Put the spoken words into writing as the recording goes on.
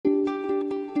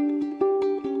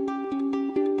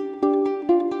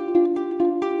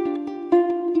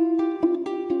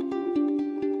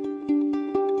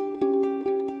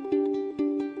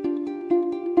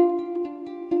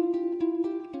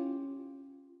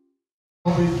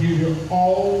We give you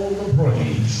all the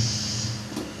praise.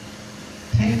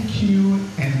 Thank you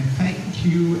and thank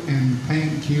you and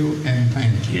thank you and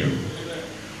thank you.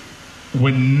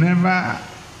 We never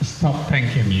stop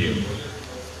thanking you.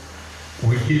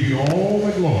 We give you all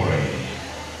the glory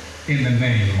in the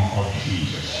name of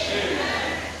Jesus.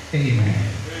 Amen.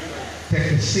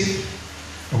 Take a seat.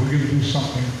 We're going to do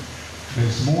something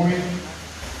this morning.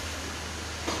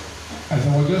 As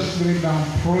I was just sitting down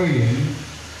praying,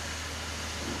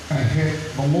 I heard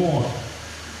the Lord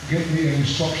give me an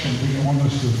instruction that He wants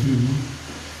us to do,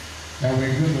 that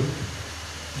we're going to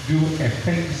do a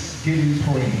Thanksgiving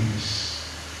praise.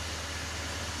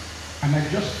 And I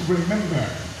just remember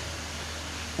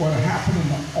what happened in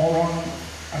the Oron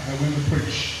as I went to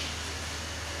preach.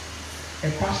 A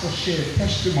pastor shared a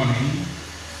testimony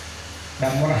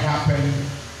that what happened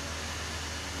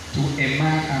to a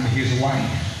man and his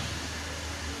wife.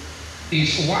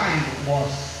 His wife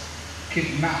was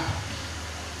kidnapped.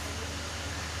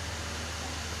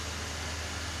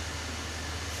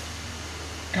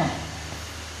 Come.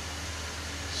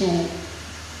 So,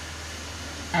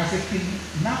 as a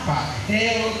kidnapper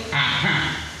held a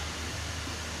hand,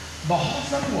 the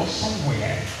husband was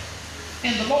somewhere,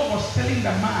 and the Lord was telling the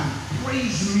man,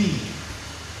 praise me.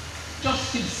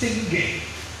 Just keep singing.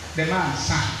 The man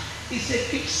sang. He said,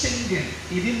 keep singing.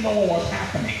 He didn't know what was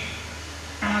happening.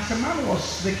 And as the man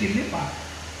was the kidnapper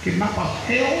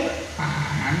held a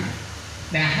hand,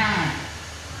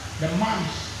 the man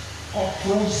got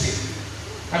frozen.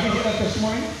 Have you heard that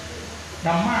testimony? The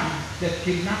man, the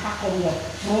kidnapper got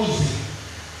frozen.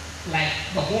 Like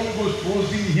the Holy Ghost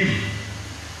frozen him.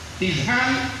 His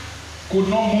hand could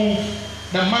not move.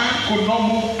 The man could not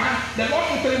move. And the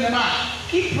Lord was telling the man,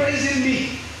 keep praising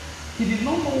me. He did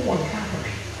not know what was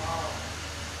happening.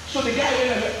 So the guy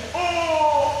went like,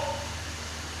 oh!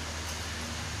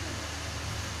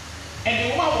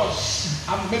 And the woman was,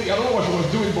 maybe I don't know what she was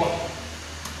doing, but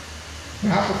they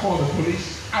have to call the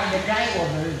police. And the guy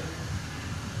was there.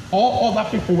 All other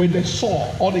people, when they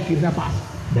saw all the kidnappers,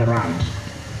 they ran.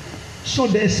 So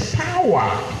there's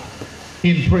power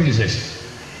in praises.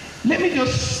 Let me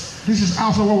just, this is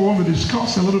also what we want to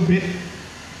discuss a little bit,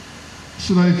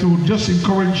 so that it will just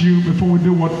encourage you before we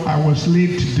do what I was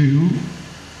led to do.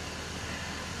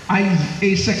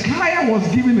 Hezekiah was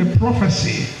given a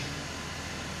prophecy.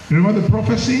 Remember the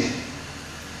prophecy?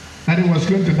 That he was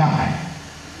going to die.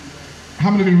 How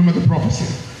many of you remember the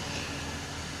prophecy?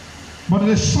 But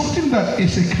there's something that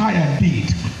Hezekiah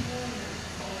did.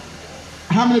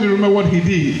 How many of you remember what he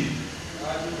did?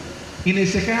 In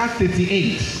Hezekiah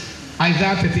 38,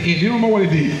 Isaiah 38, do you remember what he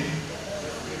did?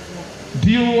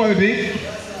 Do you remember what he did?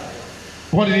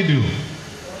 What did he do?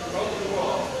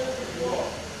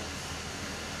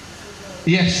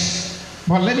 Yes,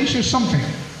 but let me show you something.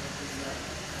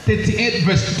 38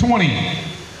 verse 20.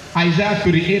 Isaiah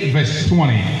 38 verse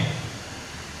 20.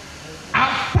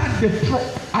 After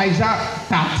the Isaiah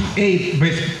 38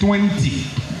 verse 20.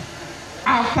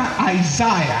 After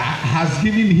Isaiah has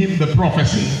given him the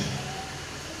prophecy,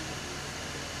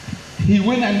 he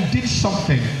went and did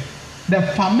something. The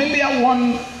familiar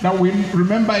one that we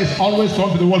remember is always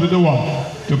come to the world to do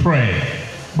what? To pray.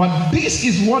 But this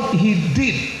is what he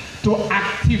did to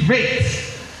activate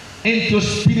and to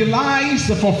speedize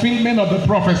the fulfillment of the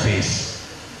prophecies.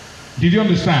 Did you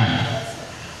understand?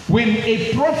 When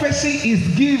a prophecy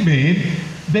is given,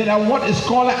 there are what is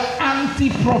called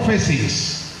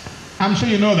anti-prophecies. I'm sure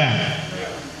you know that.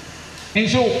 And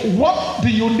so what do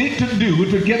you need to do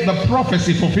to get the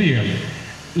prophecy fulfilled?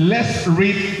 Let's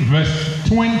read verse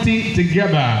 20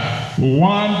 together.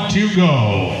 1, 2,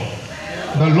 go.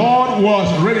 The Lord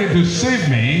was ready to save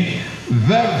me.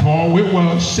 Therefore, we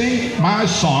will sing my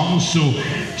songs to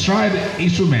tried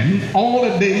instrument all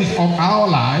the days of our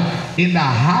life in the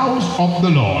house of the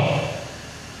Lord.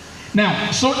 Now,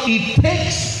 so it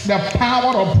takes the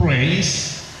power of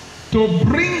praise to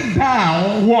bring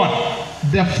down what?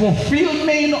 The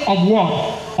fulfillment of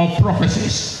what? Of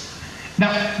prophecies.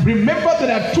 Now, remember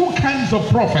there are two kinds of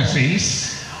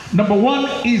prophecies. Number one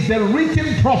is the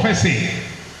written prophecy,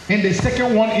 and the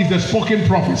second one is the spoken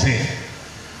prophecy.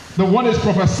 The one is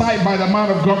prophesied by the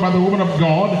man of God, by the woman of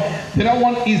God. The other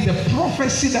one is the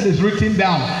prophecy that is written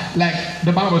down. Like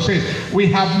the Bible says,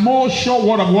 we have more sure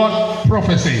word of what?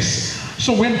 Prophecies.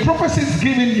 So when prophecy is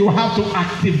given, you have to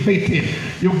activate it.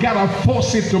 You gotta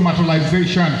force it to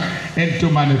materialization and to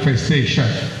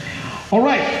manifestation. All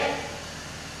right.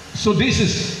 So this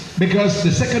is because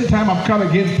the second time I've come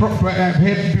again, I've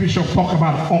heard Bishop talk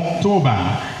about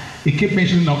October. He kept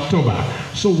mentioning October.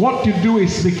 So what you do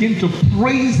is begin to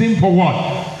praise him for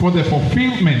what? For the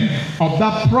fulfillment of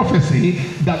that prophecy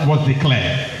that was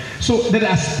declared. So there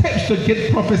are steps to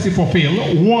get prophecy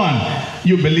fulfilled. One,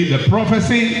 you believe the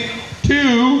prophecy.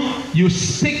 Two, you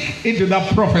speak into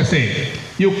that prophecy.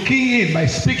 You key in by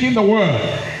speaking the word.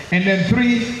 And then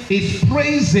three, is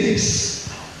praises.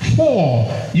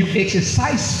 Four, you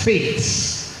exercise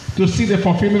faith to see the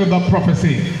fulfillment of that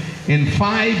prophecy. And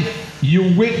five,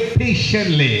 you wait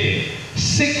patiently.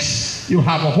 Six, you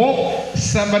have a hope.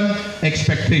 Seven,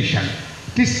 expectation.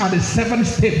 These are the 7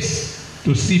 steps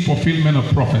to see fulfillment of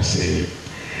prophecy.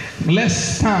 Let's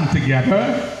stand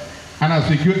together, and as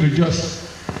we go to just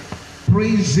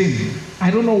praise him.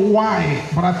 I don't know why,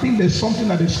 but I think there's something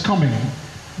that is coming.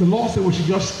 The Lord said we should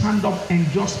just stand up and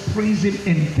just praise him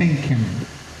and thank him.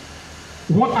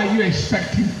 What are you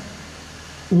expecting?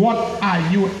 What are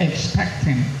you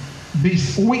expecting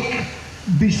this week,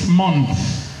 this month?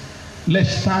 Let's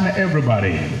stand,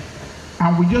 everybody.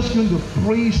 And we're just going to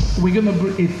praise, we're going to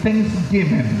do a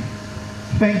thanksgiving.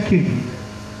 Thank him.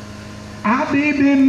 I didn't